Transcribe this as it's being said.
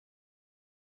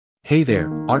Hey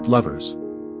there, art lovers.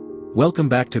 Welcome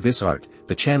back to This Art,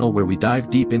 the channel where we dive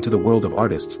deep into the world of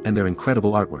artists and their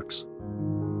incredible artworks.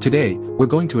 Today, we're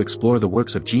going to explore the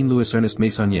works of Jean-Louis-Ernest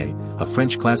Meissonier, a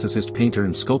French classicist painter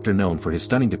and sculptor known for his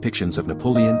stunning depictions of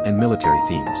Napoleon and military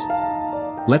themes.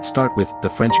 Let's start with The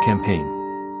French Campaign.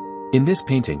 In this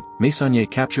painting, Meissonier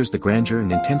captures the grandeur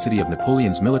and intensity of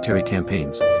Napoleon's military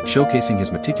campaigns, showcasing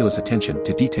his meticulous attention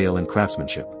to detail and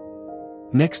craftsmanship.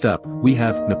 Next up, we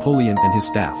have Napoleon and his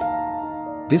staff.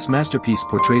 This masterpiece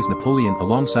portrays Napoleon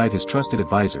alongside his trusted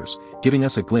advisors, giving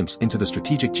us a glimpse into the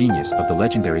strategic genius of the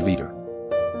legendary leader.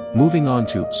 Moving on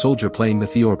to Soldier playing the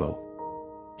theorbo.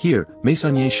 Here,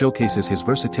 Meissonier showcases his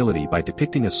versatility by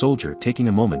depicting a soldier taking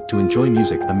a moment to enjoy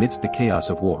music amidst the chaos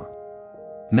of war.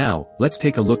 Now, let's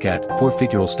take a look at Four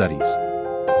Figural Studies.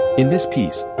 In this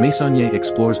piece, Meissonier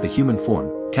explores the human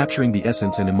form, capturing the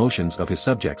essence and emotions of his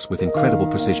subjects with incredible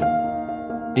precision.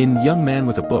 In Young Man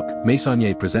with a Book,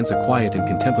 Meissonier presents a quiet and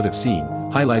contemplative scene,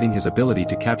 highlighting his ability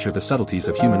to capture the subtleties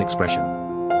of human expression.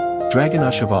 Dragon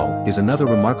à Cheval is another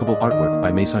remarkable artwork by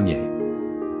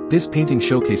Meissonier. This painting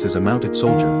showcases a mounted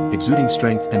soldier, exuding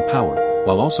strength and power,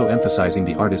 while also emphasizing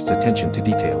the artist's attention to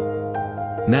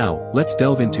detail. Now, let's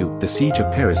delve into The Siege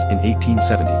of Paris in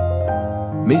 1870.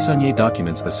 Meissonier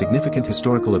documents a significant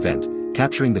historical event,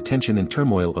 capturing the tension and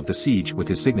turmoil of the siege with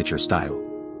his signature style.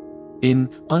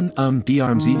 In Un homme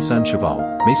d'armes et son cheval,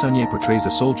 Meissonier portrays a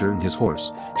soldier and his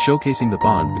horse, showcasing the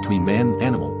bond between man and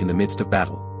animal in the midst of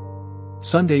battle.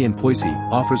 Sunday in Poissy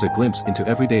offers a glimpse into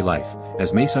everyday life,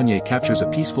 as Meissonier captures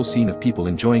a peaceful scene of people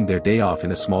enjoying their day off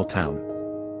in a small town.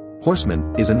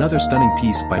 Horseman is another stunning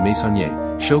piece by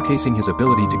Meissonier, showcasing his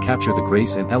ability to capture the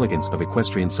grace and elegance of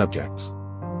equestrian subjects.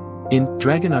 In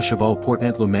Dragon à Cheval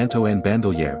portant le manteau en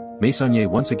bandolière, Meissonier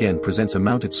once again presents a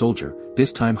mounted soldier,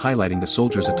 this time highlighting the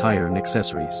soldier's attire and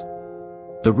accessories.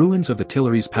 The ruins of the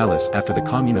Tuileries Palace after the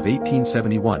Commune of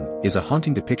 1871 is a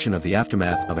haunting depiction of the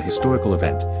aftermath of a historical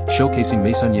event, showcasing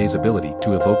Meissonier's ability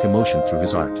to evoke emotion through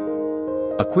his art.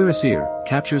 A cuirassier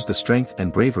captures the strength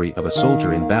and bravery of a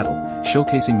soldier in battle,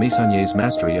 showcasing Meissonier's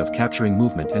mastery of capturing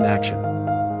movement and action.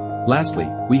 Lastly,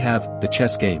 we have The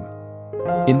Chess Game.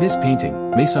 In this painting,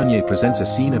 Meissonier presents a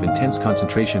scene of intense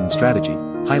concentration and strategy,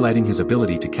 highlighting his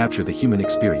ability to capture the human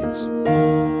experience.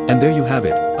 And there you have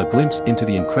it, a glimpse into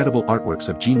the incredible artworks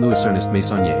of Jean-Louis-Ernest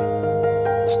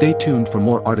Meissonier. Stay tuned for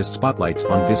more artist spotlights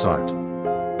on This Art.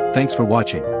 Thanks for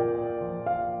watching.